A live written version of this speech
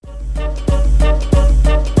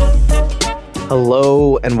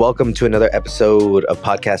Hello and welcome to another episode of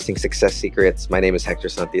Podcasting Success Secrets. My name is Hector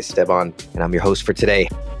Santiesteban and I'm your host for today.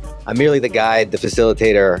 I'm merely the guide, the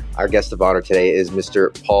facilitator. Our guest of honor today is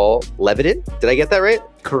Mr. Paul Levitin. Did I get that right?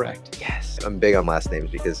 Correct. Yes. I'm big on last names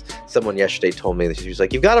because someone yesterday told me that she was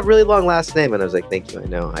like, "You've got a really long last name." And I was like, "Thank you. I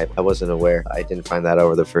know. I wasn't aware. I didn't find that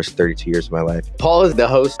over the first 32 years of my life." Paul is the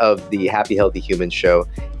host of the Happy Healthy Human show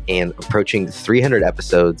and approaching 300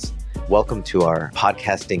 episodes. Welcome to our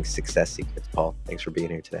Podcasting Success Secrets, Paul. Thanks for being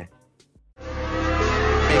here today.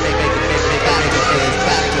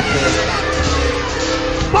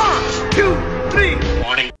 One, two, three.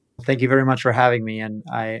 Morning. Thank you very much for having me. And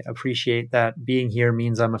I appreciate that being here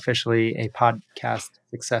means I'm officially a podcast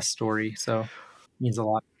success story. So it means a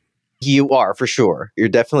lot. You are, for sure. You're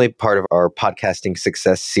definitely part of our Podcasting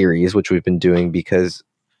Success series, which we've been doing because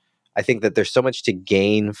I think that there's so much to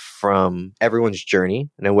gain from everyone's journey.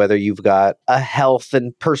 And whether you've got a health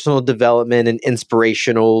and personal development and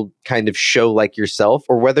inspirational kind of show like yourself,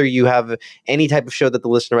 or whether you have any type of show that the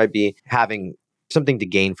listener might be having something to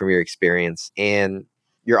gain from your experience. And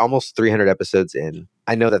you're almost 300 episodes in.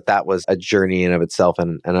 I know that that was a journey in of itself,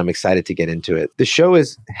 and I'm excited to get into it. The show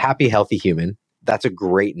is Happy Healthy Human. That's a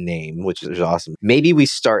great name, which is awesome. Maybe we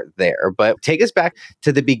start there, but take us back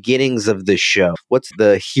to the beginnings of the show. What's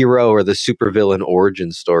the hero or the supervillain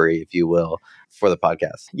origin story, if you will, for the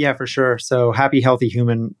podcast? Yeah, for sure. So Happy Healthy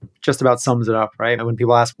Human just about sums it up, right? When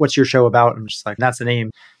people ask, what's your show about? I'm just like, that's the name.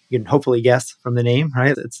 You can hopefully guess from the name,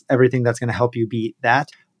 right? It's everything that's going to help you beat that.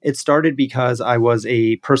 It started because I was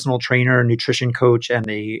a personal trainer, nutrition coach, and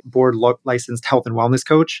a board licensed health and wellness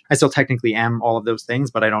coach. I still technically am all of those things,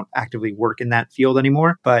 but I don't actively work in that field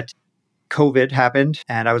anymore. But COVID happened,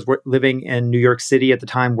 and I was living in New York City at the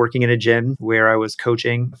time, working in a gym where I was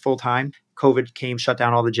coaching full time. COVID came, shut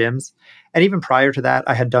down all the gyms. And even prior to that,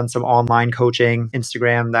 I had done some online coaching,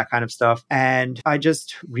 Instagram, that kind of stuff. And I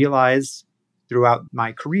just realized throughout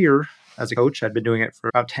my career as a coach, I'd been doing it for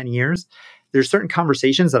about 10 years. There's certain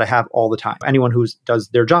conversations that I have all the time. Anyone who does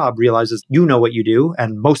their job realizes you know what you do,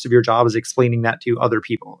 and most of your job is explaining that to other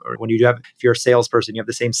people. Or when you do have, if you're a salesperson, you have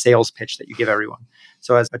the same sales pitch that you give everyone.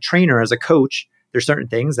 So as a trainer, as a coach, there's certain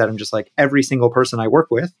things that I'm just like, every single person I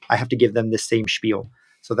work with, I have to give them the same spiel.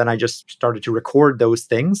 So then I just started to record those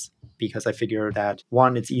things because I figured that,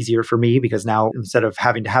 one, it's easier for me because now instead of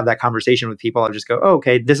having to have that conversation with people, I just go, oh,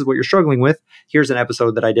 okay, this is what you're struggling with. Here's an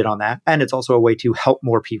episode that I did on that. And it's also a way to help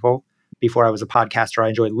more people. Before I was a podcaster, I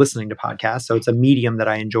enjoyed listening to podcasts. So it's a medium that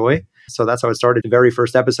I enjoy. So that's how it started. The very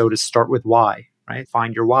first episode is start with why, right?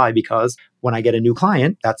 Find your why, because when I get a new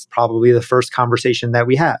client, that's probably the first conversation that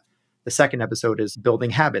we have. The second episode is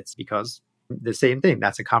building habits, because the same thing.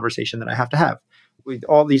 That's a conversation that I have to have. With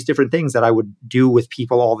all these different things that I would do with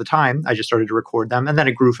people all the time, I just started to record them. And then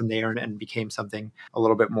it grew from there and became something a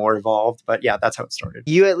little bit more evolved. But yeah, that's how it started.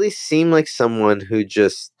 You at least seem like someone who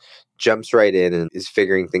just jumps right in and is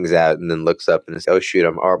figuring things out and then looks up and is, oh shoot,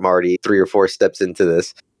 I'm already 3 or 4 steps into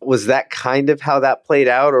this. Was that kind of how that played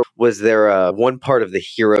out? Or was there one part of the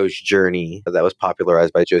hero's journey that was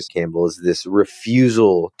popularized by Joseph Campbell is this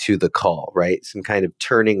refusal to the call, right? Some kind of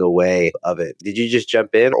turning away of it. Did you just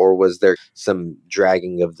jump in, or was there some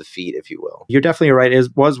dragging of the feet, if you will? You're definitely right. It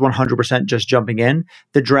was 100% just jumping in.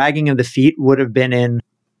 The dragging of the feet would have been in,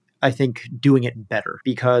 I think, doing it better,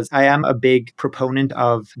 because I am a big proponent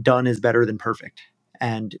of done is better than perfect.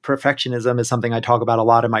 And perfectionism is something I talk about a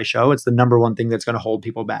lot in my show. It's the number one thing that's going to hold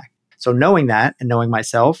people back. So knowing that and knowing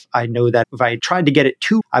myself, I know that if I tried to get it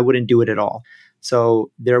too, I wouldn't do it at all. So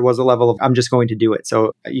there was a level of, I'm just going to do it.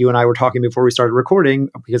 So you and I were talking before we started recording,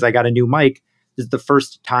 because I got a new mic. This is the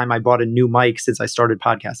first time I bought a new mic since I started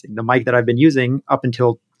podcasting. The mic that I've been using up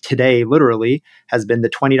until today, literally, has been the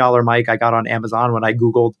 $20 mic I got on Amazon when I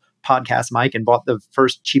Googled podcast mic and bought the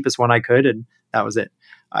first cheapest one I could. And that was it.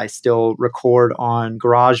 I still record on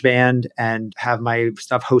GarageBand and have my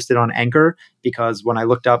stuff hosted on Anchor, because when I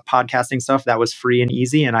looked up podcasting stuff, that was free and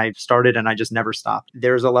easy. And I started and I just never stopped.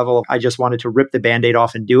 There's a level of, I just wanted to rip the Band-Aid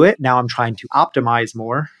off and do it. Now I'm trying to optimize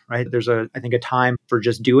more, right? There's I think a time for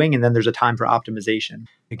just doing, and then there's a time for optimization.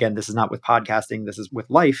 Again, this is not with podcasting. This is with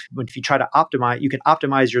life. But if you try to optimize, you can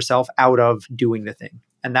optimize yourself out of doing the thing.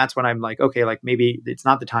 And that's when I'm like, okay, like maybe it's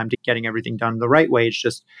not the time to getting everything done the right way. It's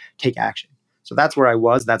just take action. So that's where I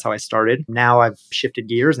was. That's how I started. Now I've shifted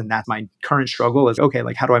gears, and that's my current struggle is, okay,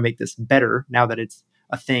 like how do I make this better now that it's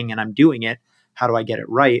a thing and I'm doing it? How do I get it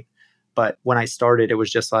right? But when I started, it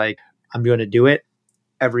was just like, I'm going to do it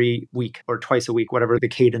every week or twice a week, whatever the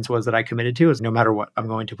cadence was that I committed to, is no matter what, I'm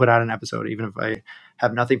going to put out an episode. Even if I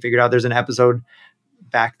have nothing figured out, there's an episode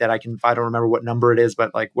back that I don't remember what number it is,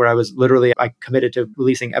 but like where I was literally, I committed to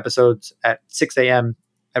releasing episodes at 6 a.m.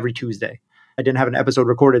 every Tuesday. I didn't have an episode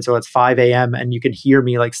recorded, so it's 5 a.m. and you can hear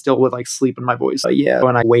me like still with like sleep in my voice. Yeah.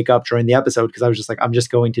 When I wake up during the episode, because I was just like, I'm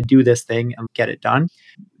just going to do this thing and get it done.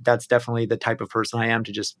 That's definitely the type of person I am,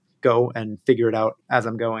 to just go and figure it out as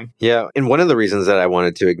I'm going. Yeah. And one of the reasons that I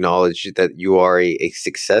wanted to acknowledge that you are a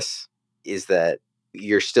success is that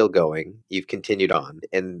you're still going, you've continued on.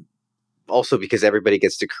 And also because everybody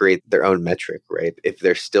gets to create their own metric, right? If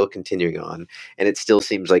they're still continuing on, and it still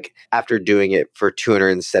seems like after doing it for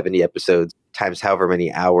 270 episodes times however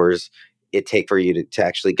many hours it takes for you to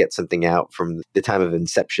actually get something out from the time of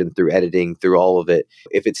inception through editing, through all of it,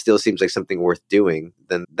 if it still seems like something worth doing,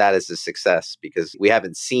 then that is a success, because we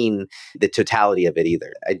haven't seen the totality of it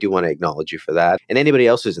either. I do want to acknowledge you for that. And anybody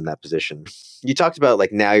else who's in that position. You talked about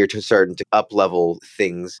like now you're starting to up level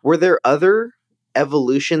things. Were there other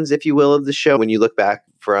evolutions, if you will, of the show when you look back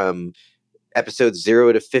from episodes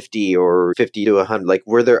 0 to 50 or 50 to 100? Like,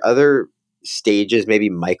 were there other stages, maybe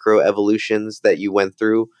micro evolutions that you went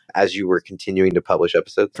through as you were continuing to publish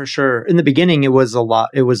episodes? For sure. In the beginning, it was a lot.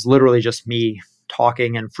 It was literally just me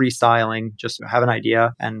talking and freestyling, just have an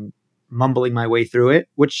idea and mumbling my way through it,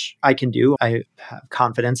 which I can do. I have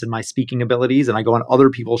confidence in my speaking abilities, and I go on other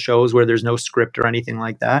people's shows where there's no script or anything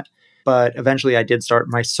like that. But eventually I did start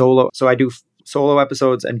my solo. So I do solo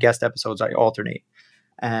episodes and guest episodes. I alternate.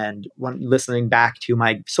 And when listening back to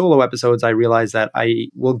my solo episodes, I realized that I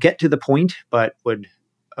will get to the point, but would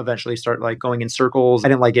eventually start like going in circles. I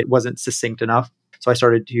didn't like it, wasn't succinct enough. So I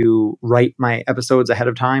started to write my episodes ahead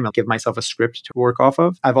of time. I'll give myself a script to work off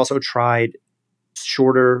of. I've also tried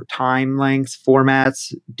shorter time lengths,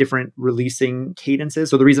 formats, different releasing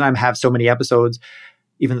cadences. So the reason I have so many episodes,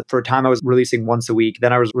 even for a time I was releasing once a week,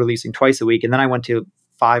 then I was releasing twice a week, and then I went to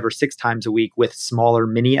 5 or 6 times a week with smaller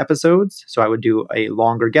mini episodes. So I would do a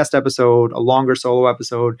longer guest episode, a longer solo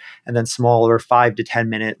episode, and then smaller 5 to 10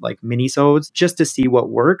 minute like mini-sodes, just to see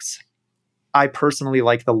what works. I personally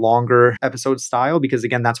like the longer episode style because,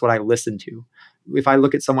 again, that's what I listen to. If I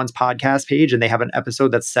look at someone's podcast page and they have an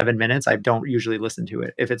episode that's 7 minutes, I don't usually listen to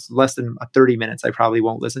it. If it's less than 30 minutes, I probably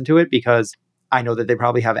won't listen to it, because I know that they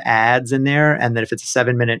probably have ads in there. And that if it's a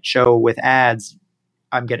 7-minute show with ads,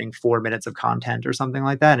 I'm getting 4 minutes of content or something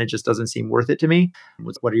like that. And it just doesn't seem worth it to me.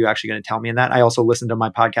 What are you actually going to tell me in that? I also listen to my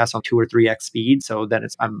podcast on 2 or 3x speed. So then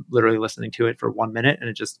I'm literally listening to it for 1 minute, and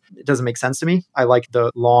it doesn't make sense to me. I like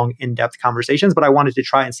the long, in-depth conversations, but I wanted to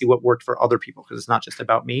try and see what worked for other people, because it's not just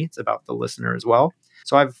about me, it's about the listener as well.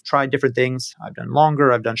 So I've tried different things. I've done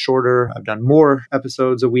longer, I've done shorter, I've done more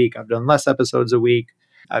episodes a week, I've done less episodes a week.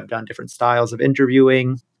 I've done different styles of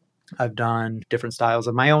interviewing. I've done different styles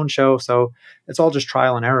of my own show. So it's all just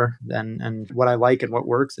trial and error and what I like and what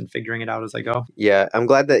works, and figuring it out as I go. Yeah, I'm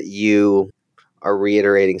glad that you are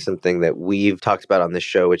reiterating something that we've talked about on this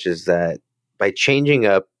show, which is that by changing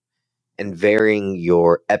up and varying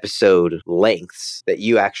your episode lengths, that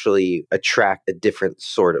you actually attract a different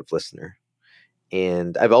sort of listener.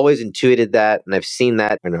 And I've always intuited that, and I've seen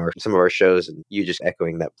that in some of our shows, and you just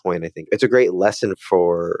echoing that point. I think it's a great lesson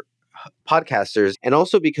for podcasters, and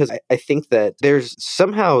also because I think that there's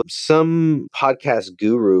somehow some podcast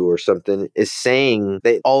guru or something is saying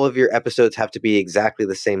that all of your episodes have to be exactly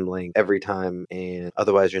the same length every time, and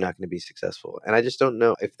otherwise you're not going to be successful. And I just don't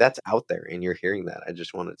know if that's out there and you're hearing that. I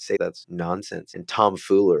just want to say that's nonsense and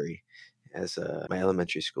tomfoolery, as my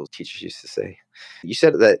elementary school teachers used to say. You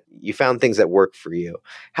said that you found things that work for you.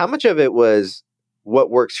 How much of it was what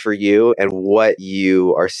works for you and what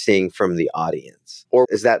you are seeing from the audience? Or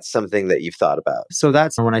is that something that you've thought about? So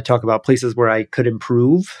that's when I talk about places where I could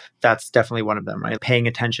improve. That's definitely one of them, right? Paying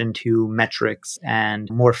attention to metrics and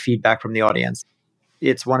more feedback from the audience.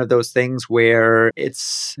 It's one of those things where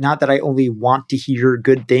it's not that I only want to hear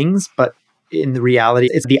good things, but in the reality,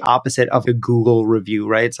 it's the opposite of a Google review,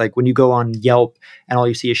 right? It's like when you go on Yelp and all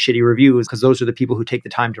you see is shitty reviews, because those are the people who take the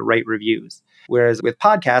time to write reviews. Whereas with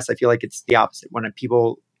podcasts, I feel like it's the opposite. When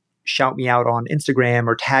people shout me out on Instagram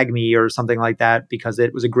or tag me or something like that because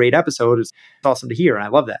it was a great episode, it's awesome to hear. And I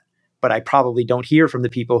love that. But I probably don't hear from the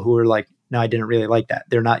people who are like, no, I didn't really like that.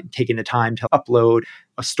 They're not taking the time to upload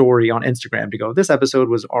a story on Instagram to go, this episode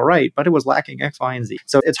was all right, but it was lacking X, Y, and Z.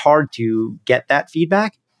 So it's hard to get that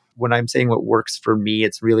feedback. When I'm saying what works for me,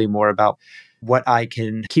 it's really more about what I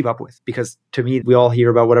can keep up with. Because to me, we all hear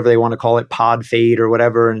about whatever they want to call it, pod fade or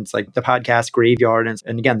whatever. And it's like the podcast graveyard.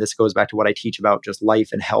 And again, this goes back to what I teach about just life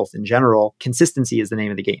and health in general. Consistency is the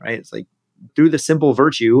name of the game, right? It's like through the simple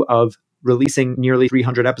virtue of releasing nearly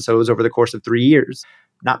 300 episodes over the course of 3 years.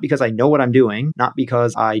 Not because I know what I'm doing, not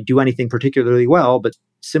because I do anything particularly well, but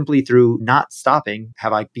simply through not stopping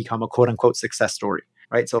have I become a quote unquote success story.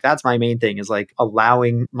 Right. So that's my main thing, is like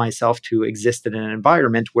allowing myself to exist in an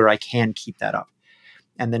environment where I can keep that up.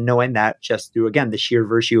 And then knowing that just through, again, the sheer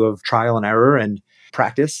virtue of trial and error and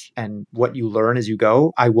practice and what you learn as you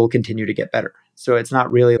go, I will continue to get better. So it's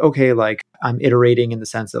not really, okay, like I'm iterating in the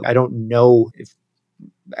sense of I don't know if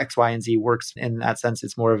X, Y, and Z works in that sense.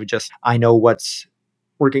 It's more of just, I know what's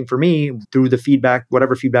working for me through the feedback,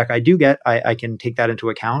 whatever feedback I do get, I can take that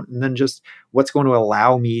into account. And then just what's going to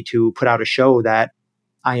allow me to put out a show that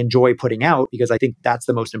I enjoy putting out, because I think that's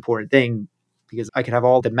the most important thing. Because I could have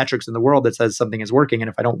all the metrics in the world that says something is working. And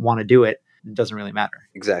if I don't want to do it, it doesn't really matter.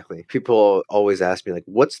 Exactly. People always ask me, like,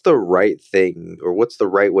 what's the right thing or what's the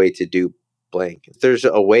right way to do blank? There's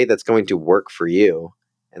a way that's going to work for you.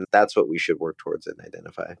 And that's what we should work towards and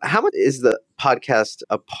identify. How much is the podcast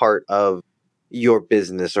a part of your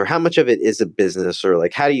business, or how much of it is a business, or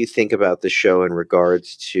like, how do you think about the show in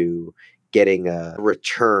regards to getting a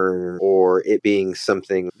return or it being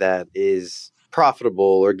something that is profitable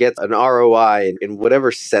or gets an ROI in whatever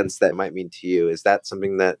sense that might mean to you? Is that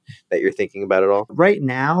something that you're thinking about at all? Right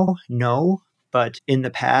now, no. But in the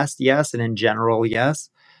past, yes. And in general, yes.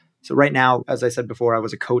 So right now, as I said before, I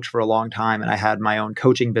was a coach for a long time and I had my own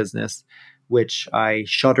coaching business, which I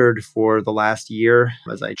shuttered for the last year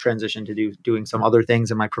as I transitioned to doing some other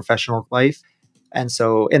things in my professional life. And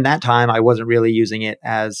so in that time, I wasn't really using it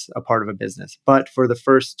as a part of a business. But for the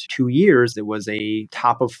first 2 years, it was a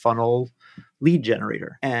top of funnel lead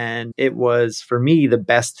generator. And it was, for me, the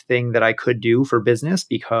best thing that I could do for business,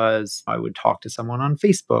 because I would talk to someone on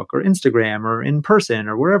Facebook or Instagram or in person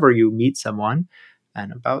or wherever you meet someone,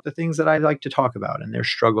 and about the things that I like to talk about and their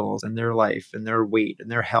struggles and their life and their weight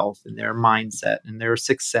and their health and their mindset and their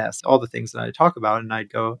success, all the things that I talk about. And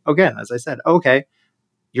I'd go, again, as I said, okay,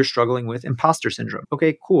 you're struggling with imposter syndrome.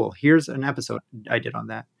 Okay, cool. Here's an episode I did on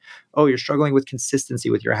that. Oh, you're struggling with consistency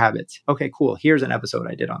with your habits. Okay, cool. Here's an episode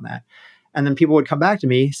I did on that. And then people would come back to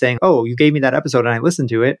me saying, oh, you gave me that episode and I listened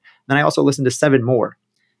to it. Then I also listened to 7 more.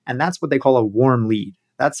 And that's what they call a warm lead.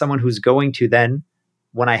 That's someone who's going to then,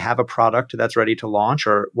 when I have a product that's ready to launch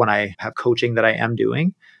or when I have coaching that I am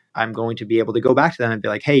doing, I'm going to be able to go back to them and be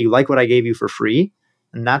like, hey, you like what I gave you for free?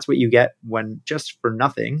 And that's what you get when, just for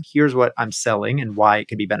nothing, here's what I'm selling and why it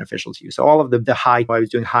can be beneficial to you. So all of I was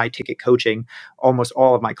doing high ticket coaching, almost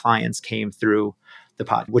all of my clients came through the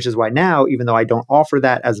pod, which is why now, even though I don't offer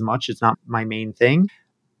that as much, it's not my main thing.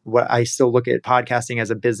 What I still look at podcasting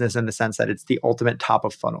as a business in the sense that it's the ultimate top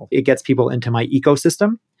of funnel. It gets people into my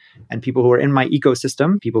ecosystem, and people who are in my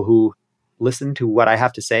ecosystem, people who listen to what I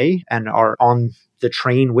have to say and are on the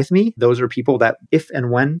train with me, those are people that if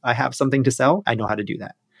and when I have something to sell, I know how to do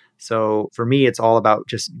that. So for me, it's all about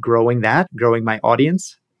just growing my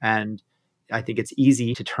audience. And I think it's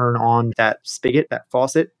easy to turn on that spigot, that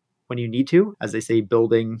faucet, when you need to. As they say,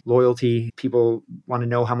 building loyalty. People want to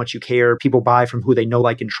know how much you care. People buy from who they know,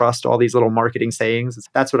 like, and trust. All these little marketing sayings.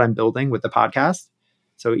 That's what I'm building with the podcast.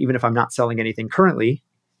 So even if I'm not selling anything currently,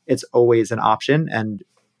 it's always an option. And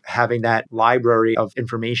having that library of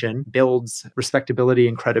information builds respectability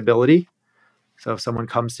and credibility. So if someone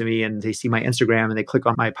comes to me and they see my Instagram and they click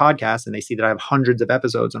on my podcast and they see that I have hundreds of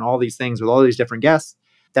episodes and all these things with all these different guests,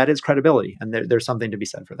 that is credibility. And there's something to be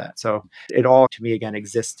said for that. So it all, to me, again,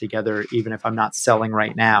 exists together. Even if I'm not selling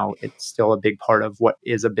right now, it's still a big part of what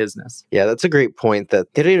is a business. Yeah, that's a great point,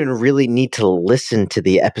 that they don't even really need to listen to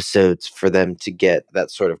the episodes for them to get that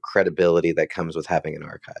sort of credibility that comes with having an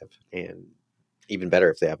archive. And even better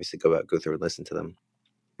if they obviously go through and listen to them.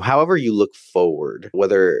 However you look forward,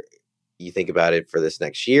 whether you think about it for this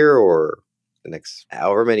next year or the next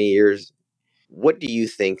however many years, what do you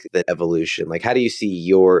think the evolution, like, how do you see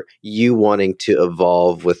you wanting to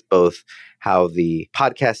evolve with both how the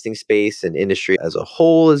podcasting space and industry as a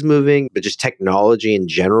whole is moving, but just technology in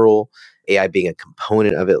general, AI being a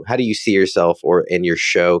component of it? How do you see yourself and your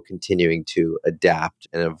show continuing to adapt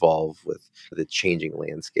and evolve with the changing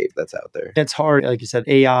landscape that's out there? It's hard. Like you said,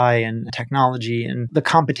 AI and technology and the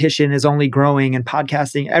competition is only growing, and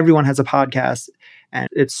podcasting, everyone has a podcast and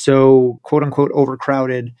it's so quote unquote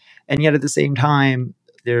overcrowded. And yet at the same time,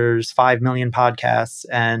 there's 5 million podcasts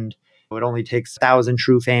and it only takes 1,000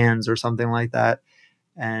 true fans or something like that.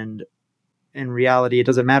 And in reality, it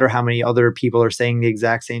doesn't matter how many other people are saying the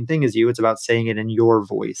exact same thing as you. It's about saying it in your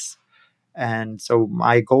voice. And so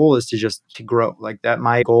my goal is to grow like that.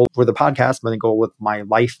 My goal for the podcast, my goal with my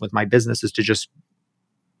life, with my business, is to just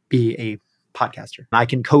be a podcaster. I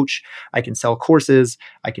can coach, I can sell courses,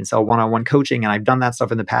 I can sell one-on-one coaching, and I've done that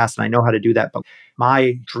stuff in the past and I know how to do that. But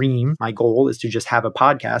my dream, my goal is to just have a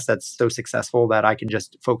podcast that's so successful that I can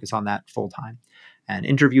just focus on that full time and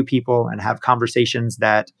interview people and have conversations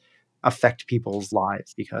that affect people's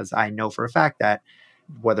lives. Because I know for a fact that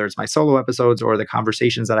whether it's my solo episodes or the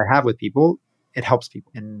conversations that I have with people, it helps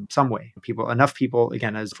people in some way. Enough people,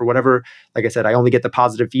 again, as for whatever, like I said, I only get the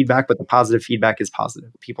positive feedback, but the positive feedback is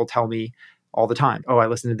positive. People tell me all the time, oh, I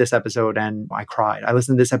listened to this episode and I cried. I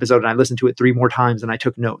listened to this episode and I listened to it 3 more times and I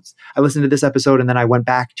took notes. I listened to this episode and then I went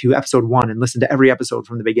back to episode 1 and listened to every episode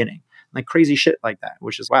from the beginning. Like crazy shit like that,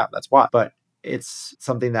 which is, wow, that's why. But it's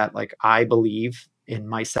something that like I believe in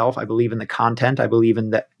myself. I believe in the content. I believe in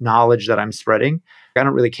the knowledge that I'm spreading. I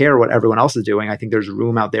don't really care what everyone else is doing. I think there's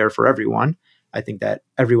room out there for everyone. I think that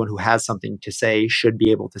everyone who has something to say should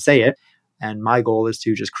be able to say it. And my goal is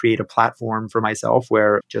to just create a platform for myself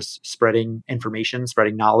where just spreading information,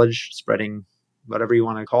 spreading knowledge, spreading whatever you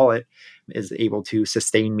want to call it, is able to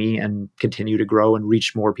sustain me and continue to grow and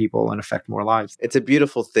reach more people and affect more lives. It's a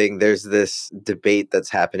beautiful thing. There's this debate that's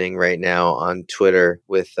happening right now on Twitter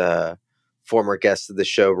with former guest of the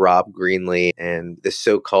show, Rob Greenlee, and the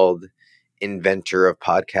so-called inventor of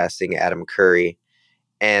podcasting, Adam Curry.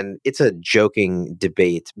 And it's a joking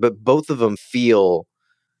debate, but both of them feel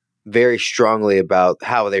very strongly about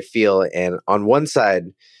how they feel. And on one side,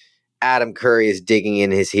 Adam Curry is digging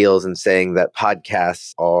in his heels and saying that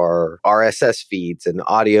podcasts are RSS feeds and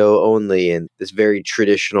audio only, and this very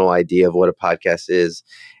traditional idea of what a podcast is.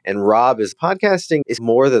 And Rob is podcasting is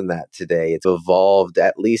more than that today. It's evolved,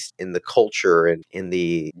 at least in the culture and in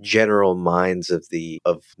the general minds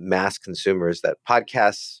of mass consumers, that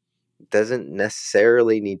podcasts doesn't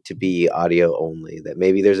necessarily need to be audio only, that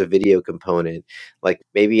maybe there's a video component, like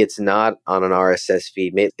maybe it's not on an RSS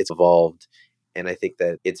feed, maybe it's evolved. And I think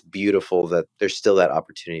that it's beautiful that there's still that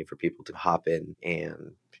opportunity for people to hop in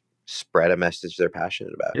and spread a message they're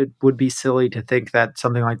passionate about. It would be silly to think that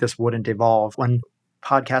something like this wouldn't evolve. When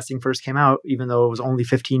podcasting first came out, even though it was only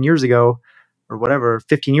 15 years ago or whatever,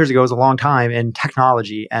 15 years ago is a long time in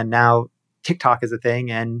technology. And now TikTok is a thing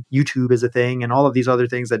and YouTube is a thing and all of these other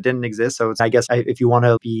things that didn't exist. So I guess if you want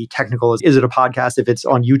to be technical, is it a podcast if it's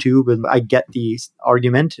on YouTube? And I get the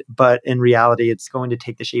argument, but in reality, it's going to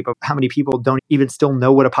take the shape of how many people don't even still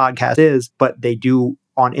know what a podcast is, but they do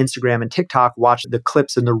on Instagram and TikTok watch the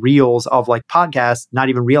clips and the reels of like podcasts, not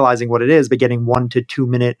even realizing what it is, but getting 1 to 2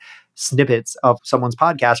 minute snippets of someone's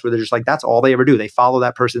podcast where they're just like, that's all they ever do. They follow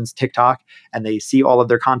that person's TikTok and they see all of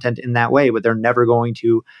their content in that way, but they're never going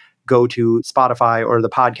to go to Spotify or the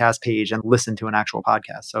podcast page and listen to an actual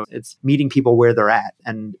podcast. So it's meeting people where they're at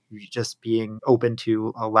and just being open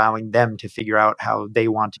to allowing them to figure out how they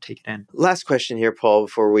want to take it in. Last question here, Paul,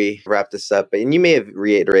 before we wrap this up. And you may have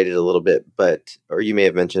reiterated a little bit, or you may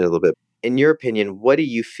have mentioned it a little bit. In your opinion, what do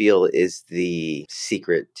you feel is the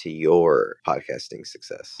secret to your podcasting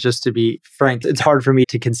success? Just to be frank, it's hard for me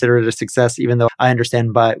to consider it a success, even though I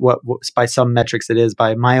understand by some metrics it is.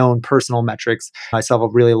 By my own personal metrics, I still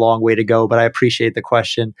have a really long way to go, but I appreciate the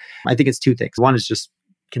question. I think it's 2 things. One is just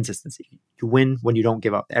consistency. You win when you don't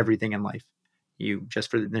give up everything in life. You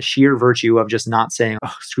just, for the sheer virtue of just not saying,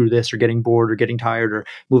 oh, screw this, or getting bored or getting tired or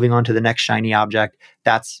moving on to the next shiny object.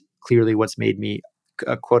 That's clearly what's made me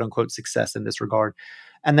a quote unquote success in this regard.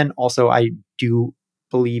 And then also I do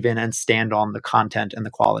believe in and stand on the content and the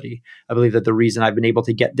quality. I believe that the reason I've been able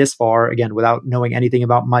to get this far, again, without knowing anything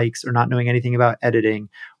about mics or not knowing anything about editing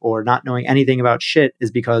or not knowing anything about shit, is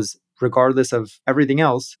because regardless of everything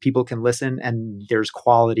else, people can listen and there's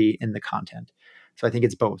quality in the content. So I think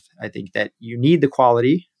it's both. I think that you need the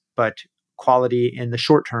quality, but quality in the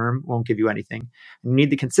short term won't give you anything. You need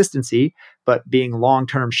the consistency, but being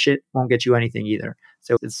long-term shit won't get you anything either.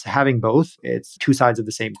 So it's having both. It's 2 sides of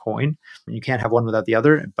the same coin. You can't have one without the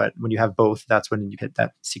other, but when you have both, that's when you hit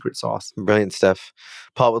that secret sauce. Brilliant stuff.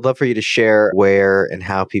 Paul, would love for you to share where and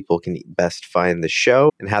how people can best find the show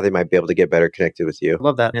and how they might be able to get better connected with you. I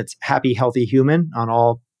love that. And it's Happy Healthy Human on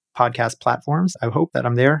all podcast platforms. I hope that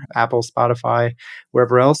I'm there. Apple, Spotify,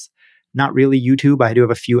 wherever else. Not really YouTube. I do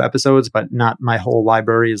have a few episodes, but not my whole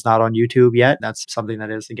library is not on YouTube yet. That's something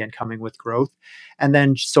that is, again, coming with growth. And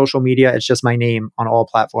then social media, it's just my name on all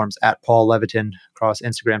platforms at Paul Levitin across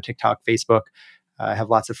Instagram, TikTok, Facebook. I have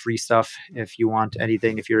lots of free stuff. If you want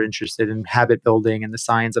anything, if you're interested in habit building and the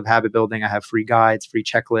science of habit building, I have free guides, free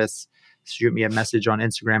checklists. Shoot me a message on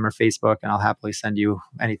Instagram or Facebook, and I'll happily send you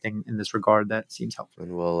anything in this regard that seems helpful.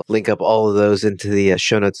 And we'll link up all of those into the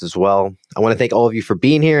show notes as well. I want to thank all of you for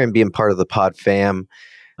being here and being part of the Pod Fam.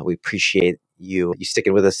 We appreciate you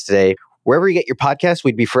sticking with us today. Wherever you get your podcast,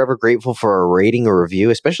 we'd be forever grateful for a rating or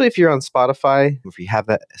review, especially if you're on Spotify. If you have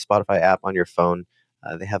that Spotify app on your phone,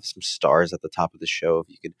 they have some stars at the top of the show. If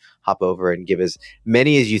you could hop over and give as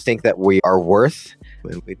many as you think that we are worth,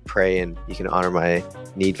 and we'd pray and you can honor my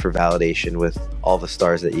need for validation with all the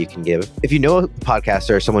stars that you can give. If you know a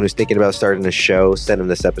podcaster or someone who's thinking about starting a show, send them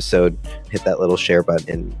this episode, hit that little share button,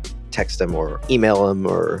 and text them or email them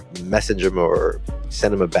or message them or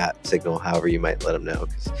send them a bat signal, however you might let them know.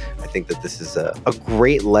 Because I think that this is a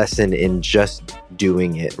great lesson in just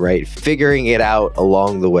doing it, right? Figuring it out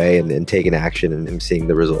along the way and taking action and seeing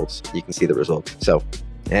the results. You can see the results. So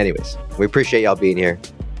anyways, we appreciate y'all being here.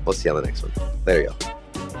 We'll see you on the next one. Later, y'all.